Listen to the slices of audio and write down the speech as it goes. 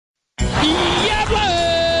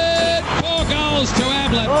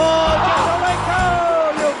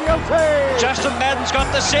He's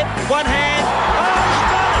got the sit. One hand. Oh, he's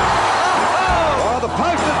got it. Oh, the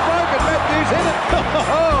post is broken. Matthews hit it.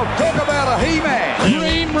 Oh, talk about a he-man.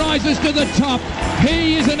 Dream rises to the top.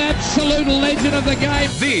 He is an absolute legend of the game.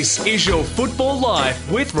 This is your Football Life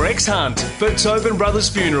with Rex Hunt for Tobin Brothers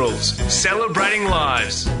Funerals, celebrating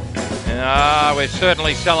lives. We're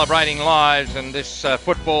certainly celebrating lives, and this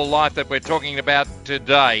Football Life that we're talking about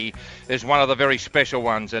today is one of the very special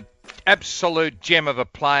ones. An absolute gem of a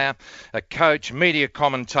player, a coach, media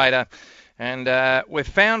commentator, and we're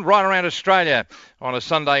found right around Australia on a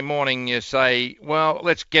Sunday morning. You say, well,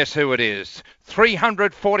 let's guess who it is.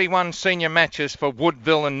 341 senior matches for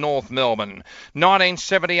Woodville and North Melbourne.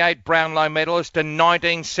 1978 Brownlow medalist and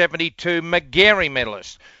 1972 Magarey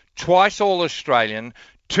medalist. Twice All-Australian.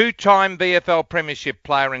 Two-time VFL Premiership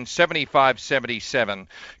player in 75-77.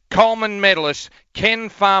 Coleman medalist, Ken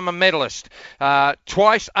Farmer medalist.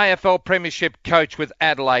 Twice AFL Premiership coach with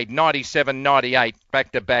Adelaide, 97-98.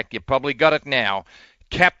 Back-to-back, you probably got it now.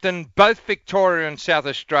 Captain both Victoria and South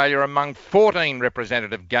Australia among 14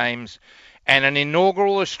 representative games. And an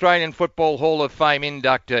inaugural Australian Football Hall of Fame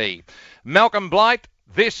inductee. Malcolm Blight,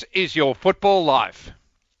 this is your Football Life.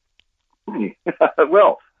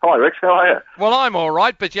 Well, hi Rex, how are you? Well, I'm all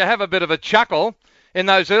right, but you have a bit of a chuckle. In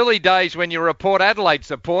those early days when you were a Port Adelaide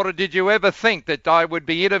supporter, did you ever think that I would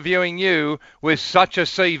be interviewing you with such a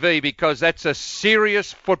CV? Because that's a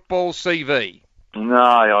serious football CV.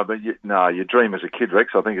 No, you dream as a kid,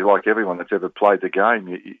 Rex. I think you're like everyone that's ever played the game.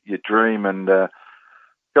 You dream, and I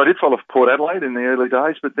did follow Port Adelaide in the early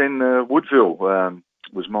days, but then Woodville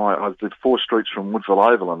was I lived 4 streets from Woodville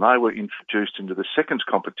Oval, and they were introduced into the seconds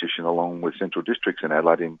competition along with Central Districts in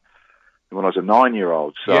Adelaide when I was a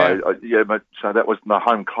 9-year-old. So so that was my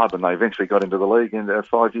home club, and they eventually got into the league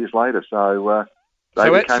 5 years later. So they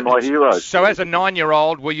became my heroes. So as a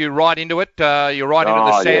 9-year-old, were you right into it? You're right into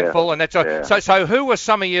the sandful, and that's so. Who were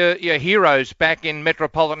some of your heroes back in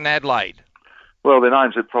metropolitan Adelaide? Well, their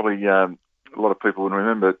names that probably a lot of people would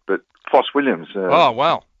remember, but Foss Williams. Oh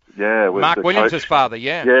wow. Yeah, Mark Williams' father.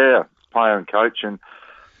 Yeah, player and coach, and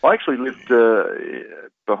I actually lived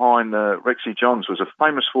behind Rexy Johns, was a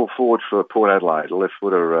famous full forward for Port Adelaide, a left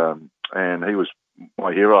footer, and he was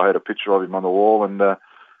my hero. I had a picture of him on the wall, and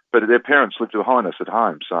but their parents lived behind us at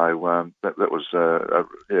home, so that was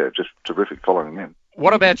just terrific following them.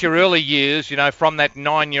 What about your early years, from that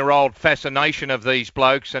 9-year-old fascination of these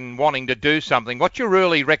blokes and wanting to do something? What's your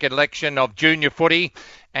early recollection of junior footy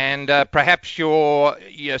and perhaps your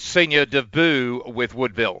senior debut with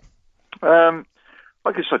Woodville?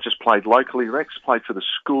 I guess I just played locally, Rex. Played for the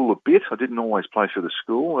school a bit. I didn't always play for the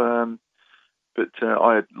school, but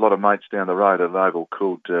I had a lot of mates down the road at an oval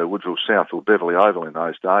called Woodville South, or Beverley Oval in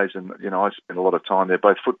those days, and I spent a lot of time there,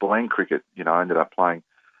 both football and cricket. I ended up playing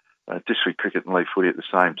district cricket and league footy at the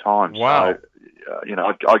same time. Wow.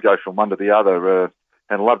 So, I go from one to the other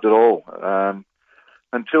and loved it all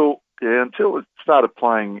until it started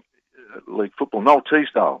playing league football. Noel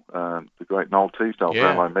Teasdale, the great Noel Teasdale,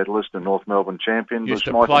 Brownlow medalist and North Melbourne champion. Used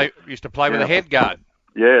to play with a head guard.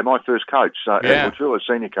 Yeah, my first coach, at Woodville, a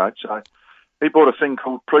senior coach. So he brought a thing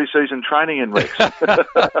called pre-season training in, Rex,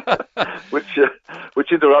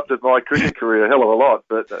 which interrupted my cricket career a hell of a lot.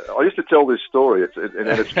 But I used to tell this story, and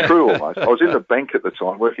it's true almost. I was in the bank at the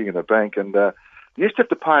time, working in the bank, and you used to have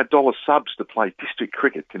to pay $1 subs to play district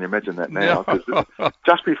cricket. Can you imagine that now? Because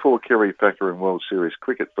just before Kerry Packer and World Series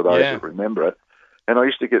cricket, for those that remember it, and I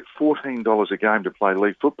used to get $14 a game to play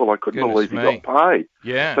league football. I couldn't believe you got paid.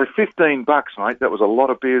 Yeah. So $15, mate. That was a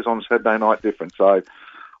lot of beers on Saturday night difference. So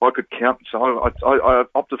I could count, so I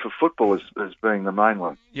opted for football as being the main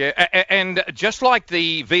one. Yeah, and just like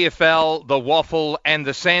the VFL, the Waffle and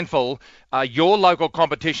the Sandful, your local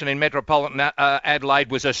competition in metropolitan Adelaide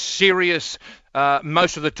was a serious,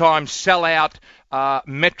 most of the time, sell-out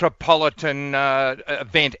metropolitan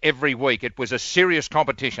event every week. It was a serious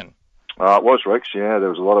competition. It was, Rex, yeah. There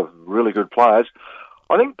was a lot of really good players.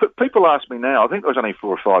 I think people ask me now, I think there was only 4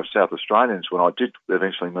 or 5 South Australians when I did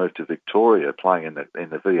eventually move to Victoria playing in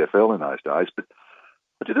the VFL in those days, but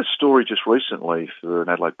I did a story just recently for an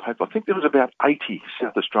Adelaide paper. I think there was about 80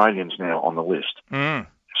 South Australians now on the list. Mm.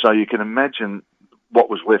 So you can imagine what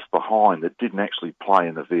was left behind that didn't actually play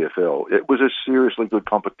in the VFL. It was a seriously good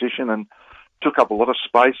competition and took up a lot of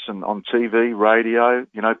space and on TV, radio,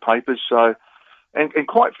 papers, so... And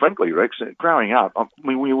quite frankly, Rex, growing up,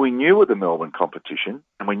 we knew of the Melbourne competition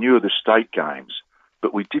and we knew of the state games,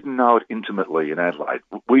 but we didn't know it intimately in Adelaide.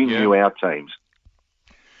 We knew our teams.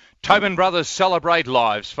 Tobin Brothers celebrate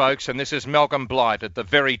lives, folks, and this is Malcolm Blight at the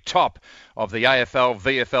very top of the AFL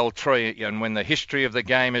VFL tree, and when the history of the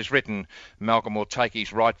game is written, Malcolm will take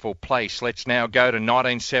his rightful place. Let's now go to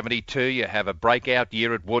 1972. You have a breakout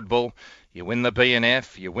year at Woodville. You win the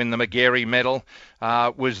B&F, you win the Magarey medal.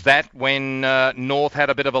 Was that when North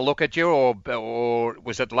had a bit of a look at you, or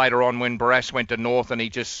was it later on when Barras went to North and he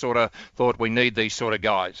just sort of thought we need these sort of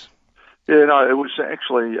guys? Yeah, no, it was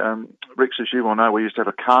actually, Rex, as you will know, we used to have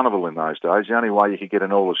a carnival in those days. The only way you could get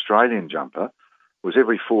an All-Australian jumper was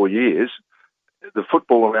every 4 years, the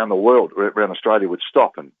football around the world, around Australia, would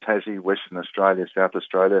stop, and Tassie, Western Australia, South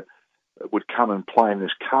Australia would come and play in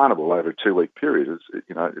this carnival over a 2-week period.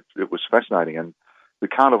 It was fascinating. And the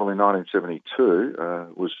carnival in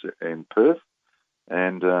 1972 was in Perth,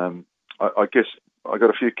 and I guess I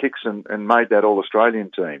got a few kicks and made that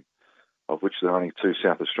All-Australian team, of which there were only 2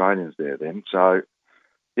 South Australians there then. So,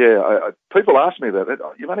 yeah, people ask me about it.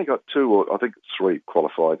 You've only got 2, or I think 3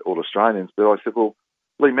 qualified All-Australians, but I said, well,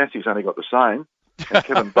 Lee Matthews only got the same,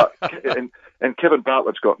 and Kevin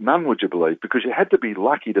Bartlett's got none, would you believe? Because you had to be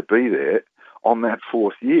lucky to be there on that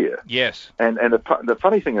 4th year. Yes. And the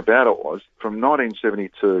funny thing about it was, from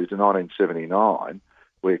 1972 to 1979,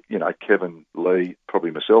 where, Kevin, Lee,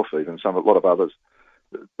 probably myself even, a lot of others,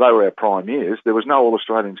 they were our prime years. There was no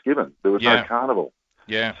All-Australians given. There was no carnival.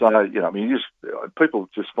 Yeah. So, people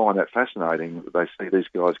just find that fascinating. They see these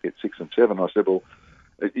guys get 6 and 7. I said, well,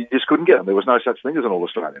 you just couldn't get them. There was no such thing as an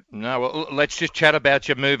All-Australian. No, well, let's just chat about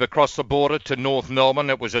your move across the border to North Melbourne.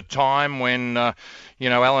 It was a time when,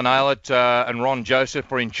 Alan Aylett and Ron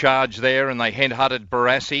Joseph were in charge there, and they headhunted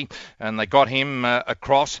Barassi, and they got him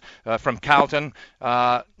across from Carlton.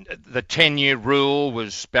 The 10-year rule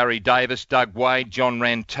was Barry Davis, Doug Wade, John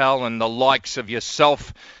Rantel, and the likes of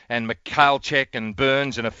yourself and Mikhailchek and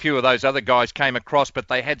Burns and a few of those other guys came across, but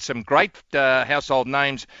they had some great household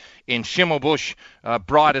names in Schimmelbusch,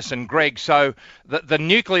 Brightus and Gregg. So the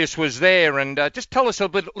nucleus was there. And just tell us a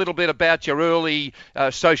little bit about your early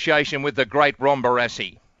association with the great Ron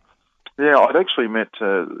Barassi. Yeah, I'd actually met...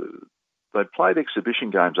 they played exhibition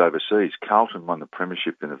games overseas. Carlton won the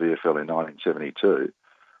premiership in the VFL in 1972.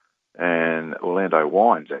 And Orlando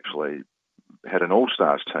Wines actually had an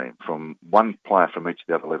all-stars team from 1 player from each of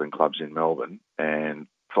the other 11 clubs in Melbourne, and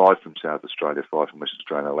 5 from South Australia, 5 from Western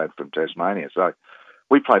Australia, and a lad from Tasmania. So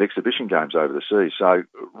we played exhibition games over the sea. So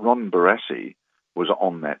Ron Barassi was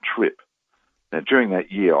on that trip. Now, during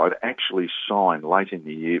that year, I'd actually signed late in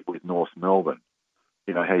the year with North Melbourne.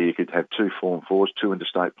 You know how you could have 2 Form 4s, 2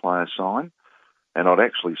 interstate players sign? And I'd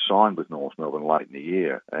actually signed with North Melbourne late in the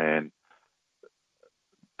year. And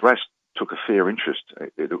Brass took a fair interest.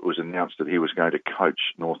 It was announced that he was going to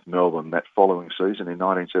coach North Melbourne that following season in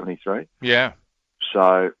 1973. Yeah.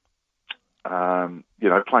 So,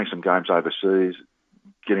 playing some games overseas,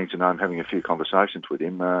 getting to know him, having a few conversations with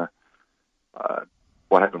him.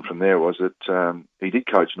 What happened from there was that he did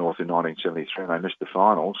coach North in 1973 and they missed the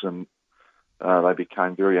finals, and they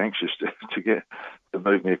became very anxious to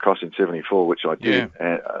move me across in 74, which I did.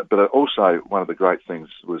 Yeah. But also, one of the great things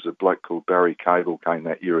was a bloke called Barry Cable came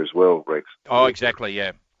that year as well, Rex. Oh, exactly,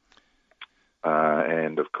 yeah.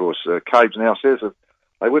 And, of course, Cabes now says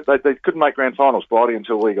that they couldn't make grand finals, Blighty,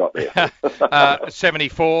 until we got there.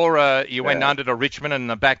 74, you went under to Richmond in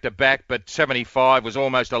the back-to-back, but 75 was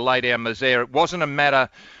almost a lay-down misère. It wasn't a matter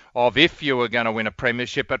of if you were going to win a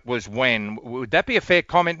premiership, it was when. Would that be a fair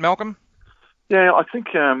comment, Malcolm? Yeah, I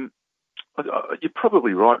think you're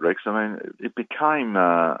probably right, Rex. I mean, it became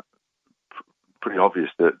pretty obvious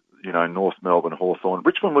that, North Melbourne, Hawthorn,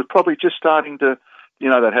 Richmond was probably just starting to, they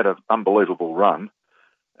had an unbelievable run,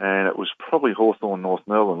 and it was probably Hawthorn, North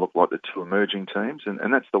Melbourne looked like the 2 emerging teams,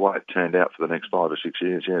 and that's the way it turned out for the next 5 or 6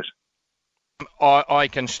 years, yes. I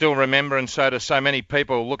can still remember, and so do so many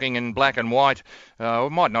people, looking in black and white.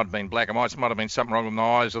 It might not have been black and white. It might have been something wrong with my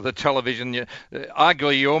eyes or the television.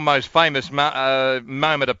 Arguably, your most famous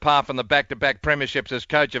moment, apart from the back-to-back premierships as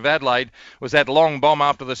coach of Adelaide, was that long bomb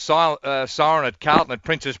after the siren at Carlton at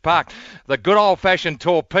Princes Park. The good old-fashioned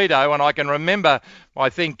torpedo, and I can remember, I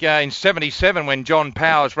think, in 77 when John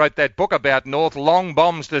Powers wrote that book about North, long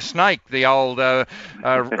bombs to Snake, the old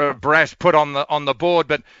brass put on the board.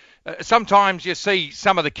 But sometimes you see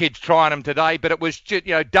some of the kids trying them today, but it was just,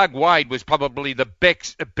 Doug Wade was probably the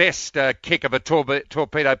best kick of a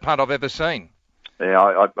torpedo punt I've ever seen. Yeah,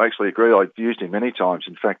 I actually agree. I've used him many times.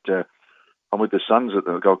 In fact, I'm with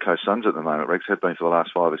the Gold Coast Suns at the moment, Rex. Have been for the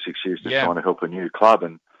last 5 or 6 years, just trying to help a new club.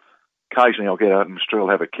 And occasionally I'll get out and still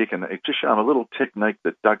have a kick, and it's just shown a little technique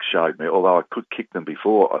that Doug showed me, although I could kick them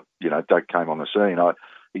before, Doug came on the scene.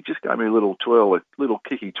 he just gave me a little twirl, a little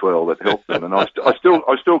kicky twirl that helped him, and I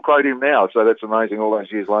still quote him now. So that's amazing. All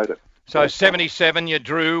those years later. So 77, you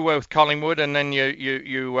drew with Collingwood, and then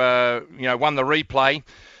you won the replay.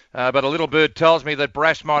 But a little bird tells me that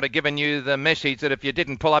Brass might have given you the message that if you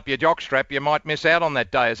didn't pull up your jockstrap, you might miss out on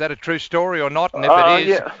that day. Is that a true story or not? And if it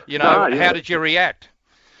is, how did you react?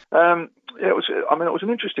 It was an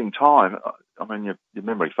interesting time. I mean, your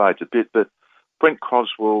memory fades a bit, but Brent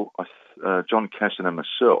Croswell, John Casson and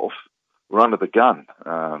myself were under the gun.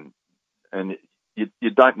 And you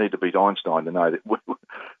don't need to beat Einstein to know that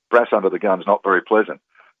Brass under the gun is not very pleasant.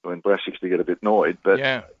 When Brass used to get a bit annoyed. But,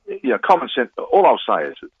 common sense, all I'll say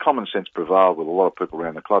is that common sense prevailed with a lot of people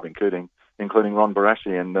around the club, including Ron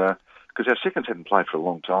Barassi, and because our seconds hadn't played for a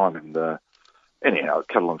long time. And anyhow,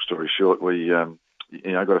 cut a long story short, we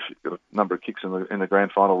got a number of kicks in the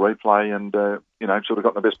grand final replay, and sort of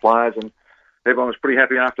got the best players, and everyone was pretty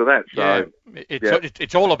happy after that. So,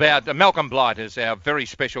 it's all about Malcolm Blight is our very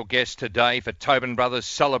special guest today for Tobin Brothers,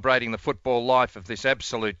 celebrating the football life of this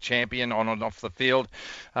absolute champion on and off the field.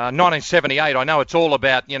 1978, I know it's all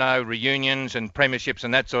about, reunions and premierships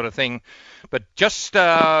and that sort of thing, but just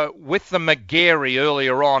with the McGarry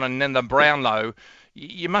earlier on and then the Brownlow,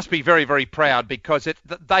 you must be very, very proud because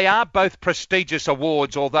they are both prestigious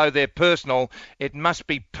awards, although they're personal. It must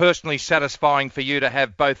be personally satisfying for you to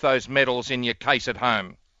have both those medals in your case at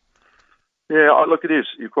home. Yeah, look, it is.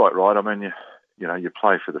 You're quite right. I mean, you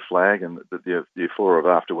play for the flag, and the euphoria of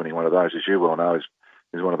after winning one of those, as you well know, is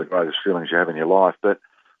one of the greatest feelings you have in your life. But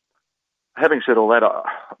having said all that,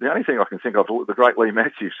 the only thing I can think of, the great Lee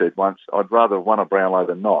Matthews said once, I'd rather have won a Brownlow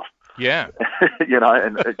than not. Yeah. And I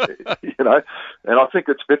think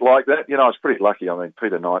it's a bit like that. I was pretty lucky. I mean,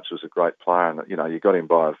 Peter Knights was a great player, and, you got him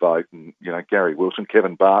by a vote, and, Gary Wilson,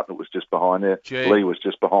 Kevin Bartlett was just behind there. Gee. Lee was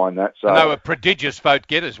just behind that. So and they were prodigious vote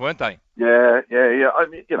getters, weren't they? Yeah.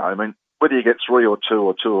 I mean, whether you get 3 or 2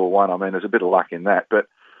 or 2 or 1, I mean, there's a bit of luck in that. But,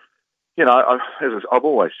 as I've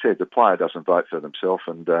always said, the player doesn't vote for themselves,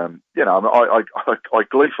 and, I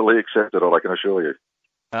gleefully accept it, I can assure you.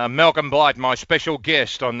 Malcolm Blight, my special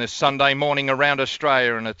guest on this Sunday morning around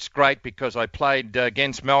Australia, and it's great because I played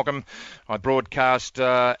against Malcolm. I broadcast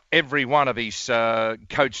every one of his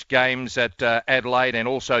coached games at Adelaide and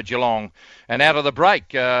also Geelong. And out of the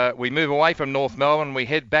break, we move away from North Melbourne, we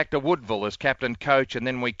head back to Woodville as captain coach, and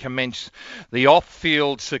then we commence the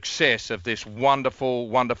off-field success of this wonderful,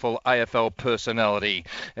 wonderful AFL personality.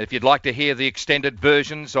 If you'd like to hear the extended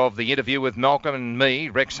versions of the interview with Malcolm and me,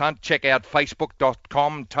 Rex Hunt, check out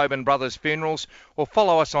facebook.com, Tobin Brothers Funerals, or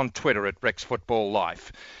follow us on Twitter at Rex Football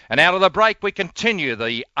Life. And out of the break, we continue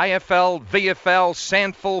the AFL, VFL,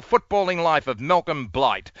 Sandful footballing life of Malcolm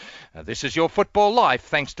Blight. This is your football life,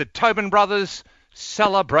 thanks to Tobin Brothers,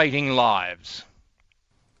 celebrating lives.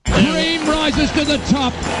 Dream rises to the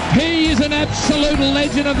top. He is an absolute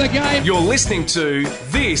legend of the game. You're listening to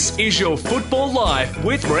This Is Your Football Life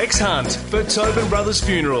with Rex Hunt for Tobin Brothers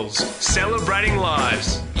Funerals, celebrating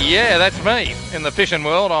lives. Yeah, that's me. In the fishing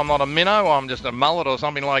world, I'm not a minnow, I'm just a mullet or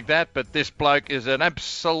something like that, but this bloke is an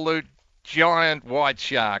absolute giant white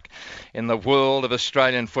shark in the world of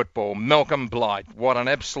Australian football. Malcolm Blight, what an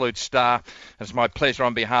absolute star. It's my pleasure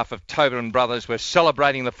on behalf of Tobin Brothers. We're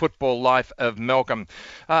celebrating the football life of Malcolm.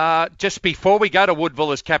 Just before we go to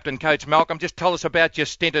Woodville as captain coach, Malcolm, just tell us about your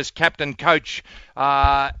stint as captain coach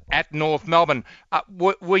at North Melbourne.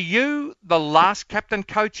 Were you the last captain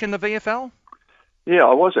coach in the VFL? Yeah,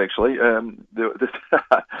 I was actually. I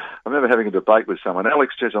remember having a debate with someone.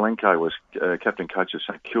 Alex Jezelenko was captain coach of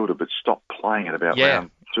St Kilda, but stopped playing at about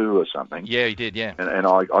round 2 or something. Yeah, he did, yeah. And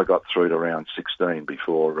I got through to round 16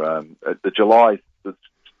 before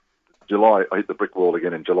July, I hit the brick wall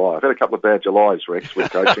again in July. I've had a couple of bad Julys, Rex,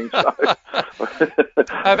 with coaching. So.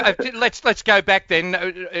 Let's go back then.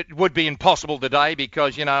 It would be impossible today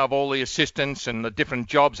because, of all the assistants and the different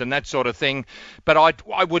jobs and that sort of thing. But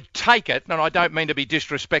I would take it, and I don't mean to be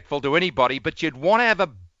disrespectful to anybody, but you'd want to have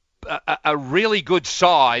a really good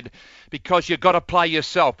side because you've got to play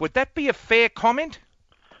yourself. Would that be a fair comment?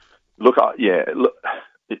 Look,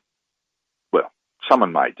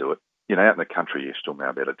 someone may do it. Out in the country, you still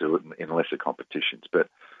may be able to do it in lesser competitions. But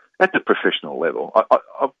at the professional level,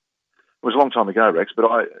 it was a long time ago, Rex, but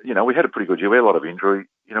we had a pretty good year. We had a lot of injury.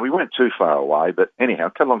 We weren't too far away. But anyhow,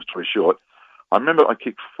 cut a long story short, I remember I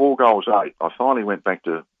kicked 4 goals, 8. I finally went back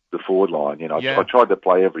to the forward line. I tried to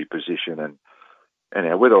play every position, and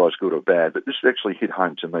anyhow, whether I was good or bad, but this actually hit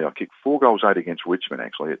home to me. I kicked 4 goals, 8 against Richmond,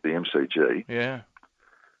 at the MCG. Yeah.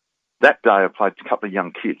 That day, I played a couple of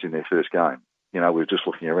young kids in their first game. we were just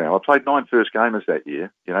looking around. I played 9 first gamers that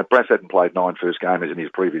year. Brass hadn't played 9 first gamers in his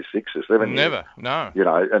previous 6 or 7 years. Never, no.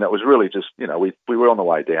 And it was really just, we were on the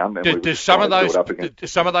way down. And do some of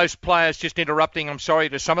those players, just interrupting, I'm sorry,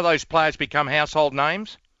 do some of those players become household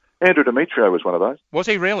names? Andrew Demetrio was one of those. Was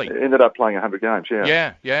he really? Ended up playing 100 games,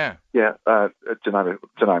 yeah. Yeah, to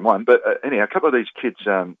name one. But anyhow, a couple of these kids,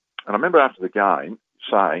 and I remember after the game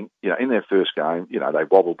saying, in their first game, they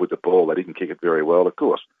wobbled with the ball, they didn't kick it very well. Of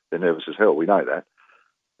course, they're nervous as hell, we know that.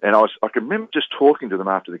 And I can remember just talking to them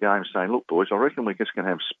after the game saying, look, boys, I reckon we're just going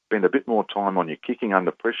to spend a bit more time on your kicking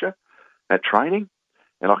under pressure at training.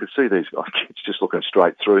 And I could see these kids just looking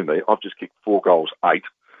straight through me. I've just kicked 4 goals, 8.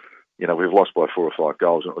 We've lost by 4 or 5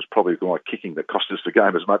 goals, and it was probably my kicking that cost us the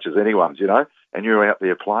game as much as anyone's, and you're out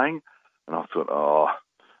there playing. And I thought,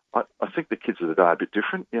 I think the kids of the day are a bit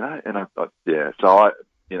different, and so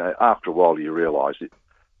after a while you realise that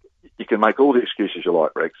you can make all the excuses you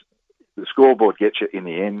like, Rex. The scoreboard gets you in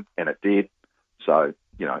the end, and it did. So,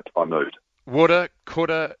 I moved. Woulda,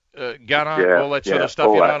 coulda, gunner, all that sort of stuff,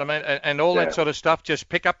 what I mean? And all that sort of stuff. Just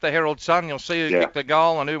pick up the Herald Sun. You'll see who kicked the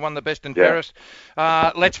goal and who won the best and fairest.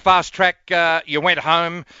 Let's fast track. You went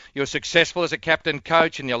home. You were successful as a captain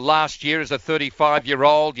coach in your last year as a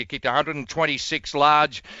 35-year-old. You kicked 126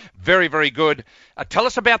 large. Very, very good. Tell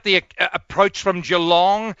us about the approach from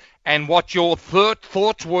Geelong and what your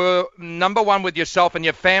thoughts were, number one, with yourself and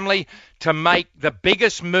your family, to make the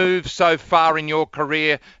biggest move so far in your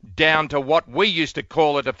career down to what we used to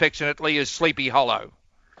call it affectionately as Sleepy Hollow.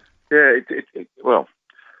 Yeah, well,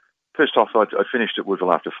 first off, I finished at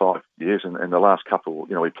Woodville after 5 years, and the last couple,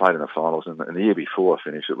 we played in the finals, and the year before I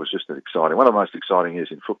finished, it was just exciting. One of the most exciting years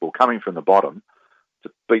in football, coming from the bottom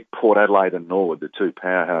to beat Port Adelaide and Norwood, the 2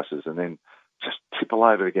 powerhouses, and then just tip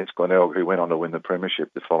over against Glenelg, who went on to win the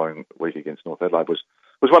premiership the following week against North Adelaide, was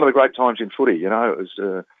one of the great times in footy.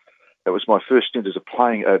 It was my first stint as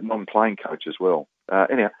a non-playing coach as well.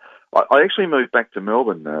 Anyhow, I actually moved back to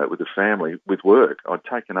Melbourne with the family with work. I'd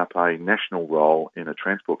taken up a national role in a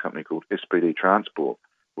transport company called SPD Transport,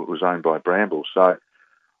 which was owned by Bramble. So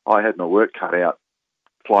I had my work cut out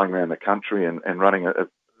flying around the country and running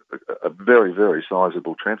a very, very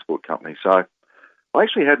sizable transport company. So I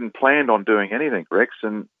actually hadn't planned on doing anything, Rex,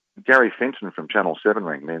 and Gary Fenton from Channel 7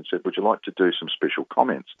 rang me and said, would you like to do some special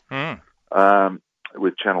comments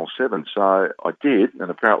with Channel 7? So I did, and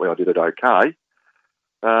apparently I did it okay.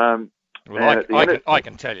 I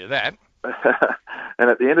can tell you that. And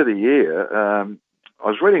at the end of the year, I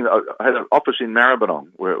was reading, I had an office in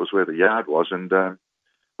Maribyrnong, where the yard was, and I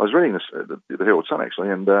was reading the Herald Sun, actually,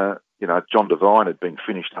 and, John Devine had been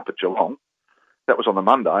finished up at Geelong. That was on the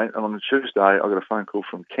Monday, and on the Tuesday, I got a phone call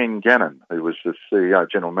from Ken Gannon, who was the CEO,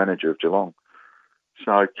 general manager of Geelong.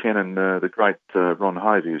 So Ken and the great Ron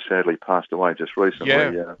Hovey, who sadly passed away just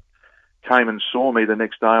recently, came and saw me the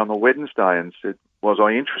next day on the Wednesday and said, was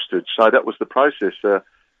I interested? So that was the process. To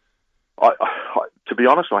be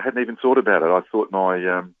honest, I hadn't even thought about it. I thought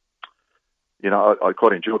I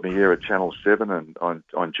quite enjoyed my year at Channel 7, and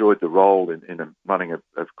I enjoyed the role in running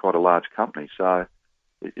of quite a large company. So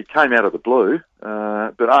it came out of the blue,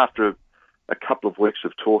 but after a couple of weeks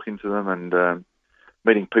of talking to them and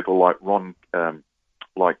meeting people like Ron, Colin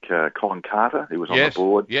Carter, who was on the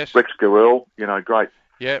board, Rex Garrell,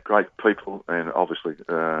 great people, and obviously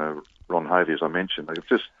Ron Hovey, as I mentioned.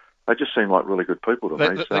 They just seem like really good people to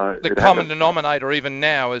me. The common denominator even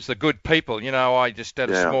now is the good people. I just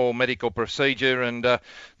had a small medical procedure, and the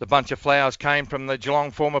bunch of flowers came from the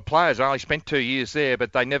Geelong former players. I only spent 2 years there,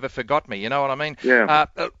 but they never forgot me. You know what I mean? Yeah.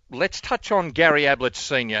 Let's touch on Gary Ablett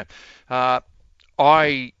Sr.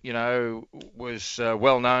 I was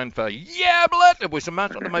well known for Ablett. It was one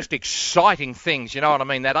of the most exciting things, you know what I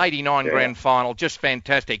mean? That 89 grand final, just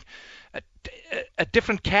fantastic. A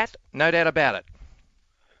different cat, no doubt about it.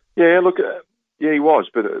 Yeah, look, he was,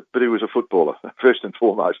 but he was a footballer, first and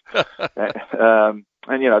foremost. And,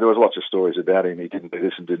 there was lots of stories about him. He didn't do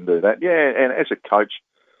this and didn't do that. Yeah, and as a coach,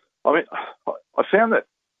 I mean, I found that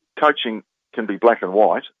coaching can be black and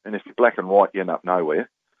white, and if you're black and white, you end up nowhere.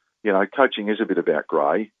 Coaching is a bit about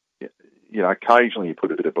grey. Occasionally you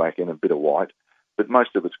put a bit of black in and a bit of white, but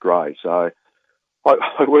most of it's grey. So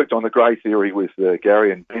I worked on the grey theory with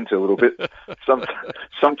Gary and bent a little bit.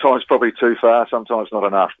 Sometimes probably too far, sometimes not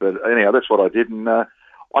enough. But anyhow, that's what I did. And I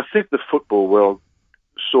think the football world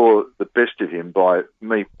saw the best of him by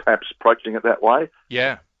me perhaps approaching it that way.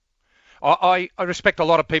 Yeah. I respect a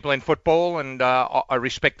lot of people in football, and I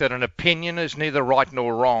respect that an opinion is neither right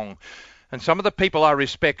nor wrong. And some of the people I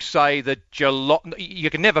respect say that you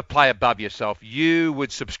can never play above yourself. You would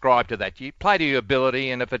subscribe to that. You play to your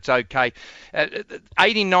ability, and if it's okay.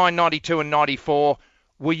 89, 92 and 94,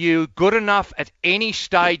 were you good enough at any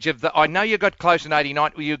stage of I know you got close in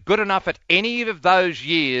 89, were you good enough at any of those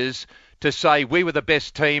years to say we were the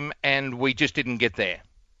best team and we just didn't get there?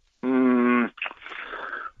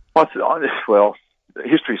 Well,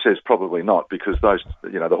 history says probably not, because the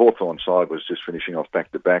Hawthorn side was just finishing off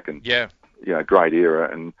back to back, and great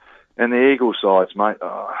era, and the Eagle sides, mate.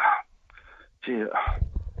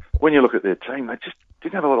 When you look at their team, they just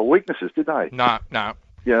didn't have a lot of weaknesses, did they? No.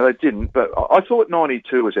 Yeah, they didn't. But I thought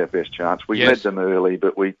 92 was our best chance. We led them early,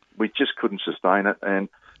 but we just couldn't sustain it. And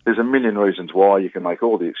there's a million reasons why. You can make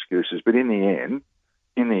all the excuses, but in the end,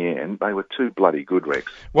 they were too bloody good,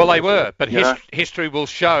 Rex. Well, they were, but history will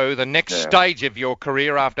show the next stage of your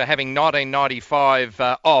career after having 1995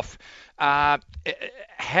 off.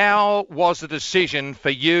 How was the decision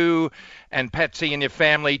for you and Patsy and your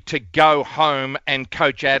family to go home and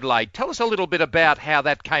coach Adelaide? Tell us a little bit about how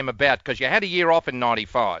that came about, because you had a year off in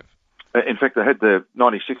 95. In fact, they had the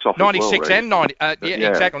 96 off 96 as well, and 90,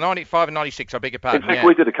 exactly, 95 and 96, I beg your pardon. In fact,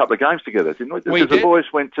 we did a couple of games together, didn't we? Because the boys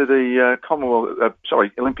went to the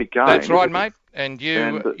Olympic Games. That's right, mate. And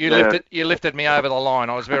you lifted me over the line.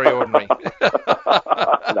 I was very ordinary.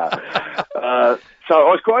 So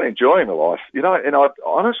I was quite enjoying the life, and I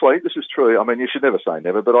honestly, this is true. I mean, you should never say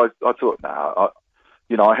never, but I thought, I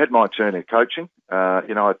had my turn in coaching. I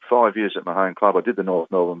had 5 years at my home club. I did the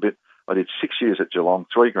North Melbourne bit. I did 6 years at Geelong,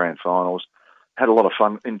 3 grand finals. Had a lot of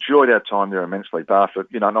fun. Enjoyed our time there immensely. Bar for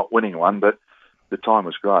not winning one, but the time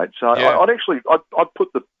was great. So I'd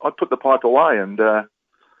put the pipe away, and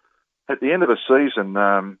at the end of the season,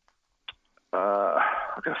 I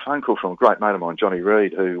got a phone call from a great mate of mine, Johnny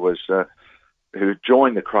Reid, who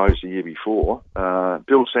joined the Crows the year before.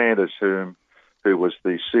 Bill Sanders, who was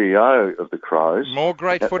the CEO of the Crows. More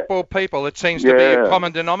great football people. It seems to be a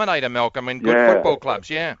common denominator, Malcolm, in good football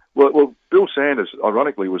clubs, Well, Bill Sanders,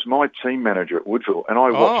 ironically, was my team manager at Woodville, and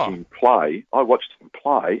I watched him play.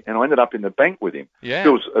 And I ended up in the bank with him. Yeah.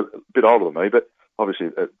 Bill's a bit older than me, but obviously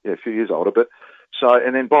a few years older. But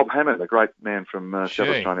and then Bob Hammond, a great man from South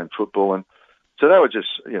Australian football, and so they were just,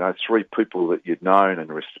 3 people that you'd known and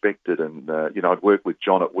respected. And, I'd worked with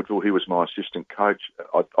John at Woodville. He was my assistant coach.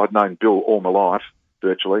 I'd known Bill all my life,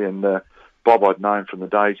 virtually. And Bob I'd known from the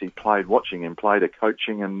days he played, watching him play to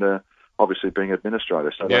coaching and obviously being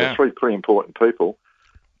administrator. So they were 3 pretty important people.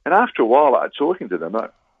 And after a while, talking to them,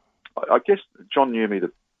 I guess John knew me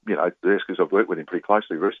because I've worked with him pretty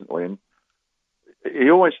closely recently. And he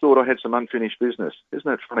always thought I had some unfinished business.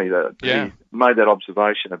 Isn't it funny that he made that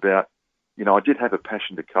observation about, I did have a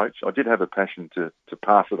passion to coach. I did have a passion to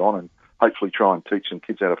pass it on and hopefully try and teach some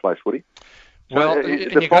kids how to play footy. So well,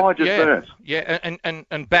 the fire just burns. Yeah,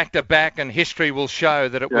 and back to back, and history will show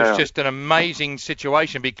that it was just an amazing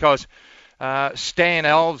situation, because Stan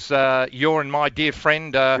Alves, your and my dear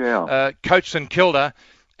friend, coached St Kilda,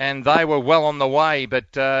 and they were well on the way,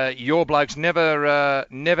 but your blokes never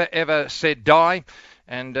ever said die.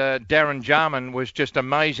 And Darren Jarman was just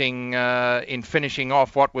amazing in finishing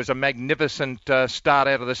off what was a magnificent start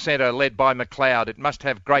out of the centre, led by McLeod. It must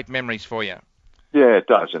have great memories for you. Yeah, it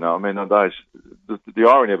does. I mean, the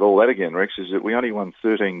irony of all that again, Rex, is that we only won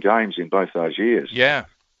 13 games in both those years. Yeah.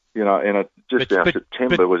 And our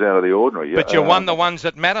September was out of the ordinary. But you won the ones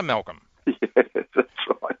that matter, Malcolm. Yeah, that's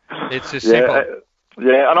right. It's as simple.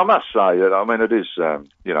 Yeah, and I must say that, I mean, it is,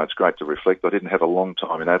 it's great to reflect. I didn't have a long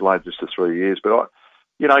time in Adelaide, just the 3 years, but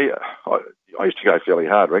I used to go fairly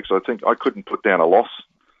hard, Rex. I think I couldn't put down a loss.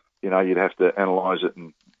 You'd have to analyse it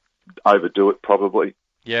and overdo it probably.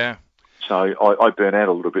 Yeah. So I burn out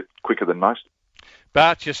a little bit quicker than most.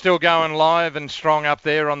 But you're still going live and strong up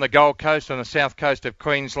there on the Gold Coast, on the south coast of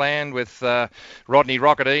Queensland, with Rodney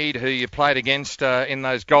Rocket Eade, who you played against in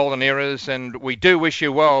those golden eras. And we do wish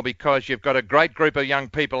you well, because you've got a great group of young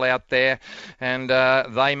people out there, and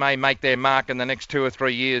they may make their mark in the next 2 or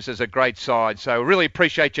 3 years as a great side. So really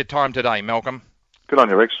appreciate your time today, Malcolm. Good on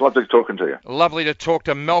you, Rex. Lovely talking to you. Lovely to talk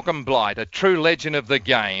to Malcolm Blight, a true legend of the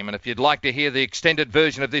game. And if you'd like to hear the extended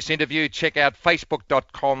version of this interview, check out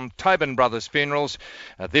facebook.com, Tobin Brothers Funerals.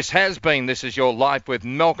 This is your life with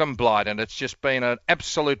Malcolm Blight, and it's just been an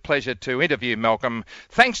absolute pleasure to interview Malcolm.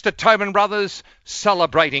 Thanks to Tobin Brothers,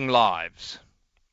 celebrating lives.